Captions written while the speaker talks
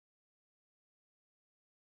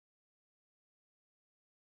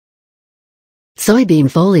Soybean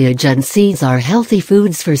foliage and seeds are healthy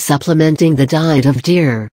foods for supplementing the diet of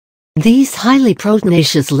deer. These highly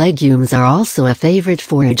proteinaceous legumes are also a favorite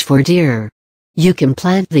forage for deer. You can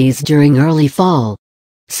plant these during early fall.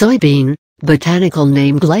 Soybean, botanical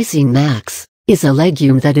name Glycine max, is a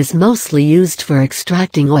legume that is mostly used for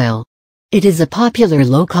extracting oil. It is a popular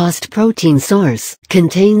low-cost protein source,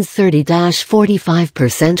 contains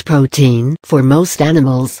 30–45% protein for most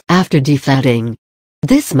animals after defatting.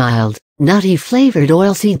 This mild, nutty flavored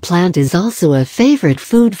oilseed plant is also a favorite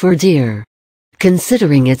food for deer.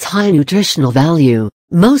 Considering its high nutritional value,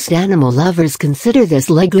 most animal lovers consider this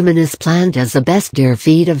leguminous plant as the best deer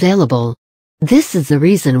feed available. This is the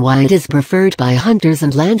reason why it is preferred by hunters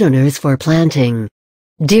and landowners for planting.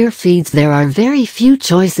 Deer feeds. There are very few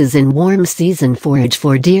choices in warm season forage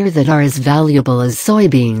for deer that are as valuable as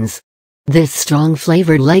soybeans. This strong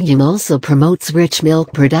flavored legume also promotes rich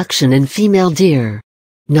milk production in female deer.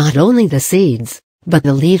 Not only the seeds, but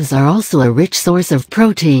the leaves are also a rich source of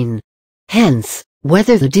protein. Hence,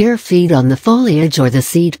 whether the deer feed on the foliage or the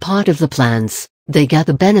seed pod of the plants, they get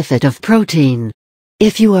the benefit of protein.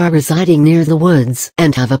 If you are residing near the woods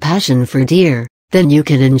and have a passion for deer, then you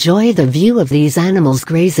can enjoy the view of these animals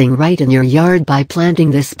grazing right in your yard by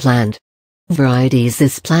planting this plant. Varieties.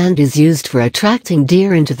 This plant is used for attracting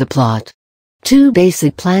deer into the plot. Two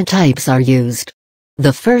basic plant types are used.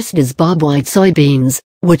 The first is bobwhite soybeans,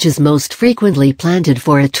 which is most frequently planted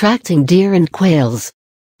for attracting deer and quails.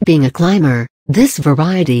 Being a climber, this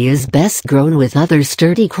variety is best grown with other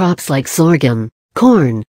sturdy crops like sorghum,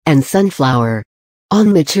 corn, and sunflower.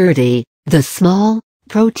 On maturity, the small,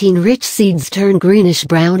 protein-rich seeds turn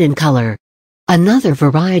greenish-brown in color. Another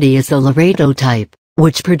variety is the Laredo type,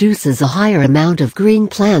 which produces a higher amount of green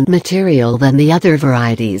plant material than the other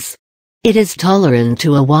varieties. It is tolerant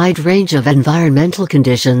to a wide range of environmental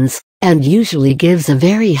conditions, and usually gives a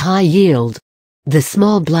very high yield. The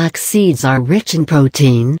small black seeds are rich in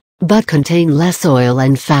protein, but contain less oil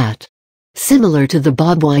and fat. Similar to the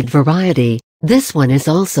bobwhite variety, this one is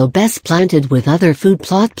also best planted with other food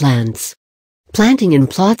plot plants. Planting in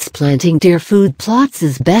plots. Planting deer food plots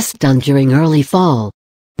is best done during early fall.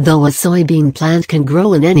 Though a soybean plant can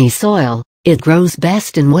grow in any soil, it grows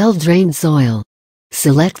best in well-drained soil.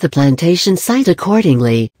 Select the plantation site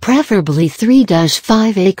accordingly, preferably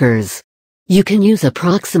 3–5 acres. You can use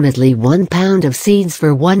approximately 1 pound of seeds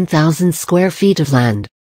for 1,000 square feet of land.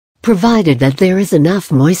 Provided that there is enough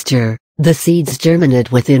moisture, the seeds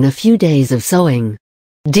germinate within a few days of sowing.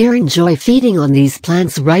 Deer enjoy feeding on these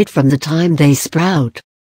plants right from the time they sprout.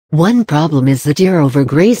 One problem is the deer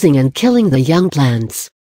overgrazing and killing the young plants.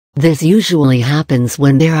 This usually happens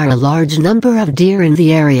when there are a large number of deer in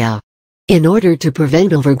the area. In order to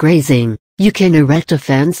prevent overgrazing, you can erect a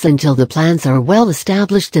fence until the plants are well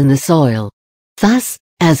established in the soil. Thus,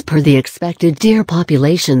 as per the expected deer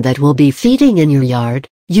population that will be feeding in your yard,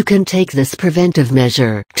 you can take this preventive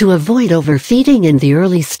measure to avoid overfeeding in the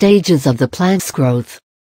early stages of the plant's growth.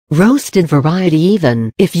 Roasted variety.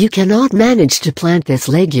 Even if you cannot manage to plant this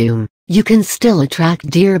legume, you can still attract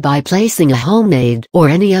deer by placing a homemade or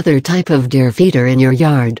any other type of deer feeder in your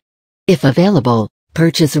yard. If available,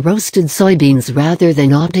 purchase roasted soybeans rather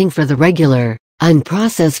than opting for the regular,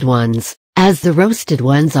 unprocessed ones, as the roasted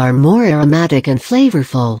ones are more aromatic and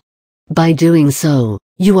flavorful. By doing so,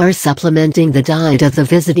 you are supplementing the diet of the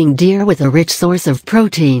visiting deer with a rich source of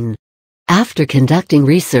protein. After conducting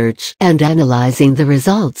research and analyzing the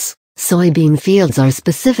results, soybean fields are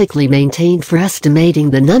specifically maintained for estimating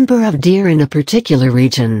the number of deer in a particular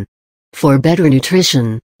region. For better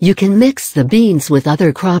nutrition, you can mix the beans with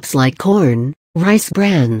other crops like corn, rice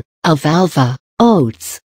bran, alfalfa,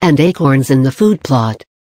 oats, and acorns in the food plot.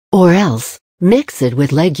 Or else, mix it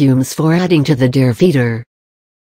with legumes for adding to the deer feeder.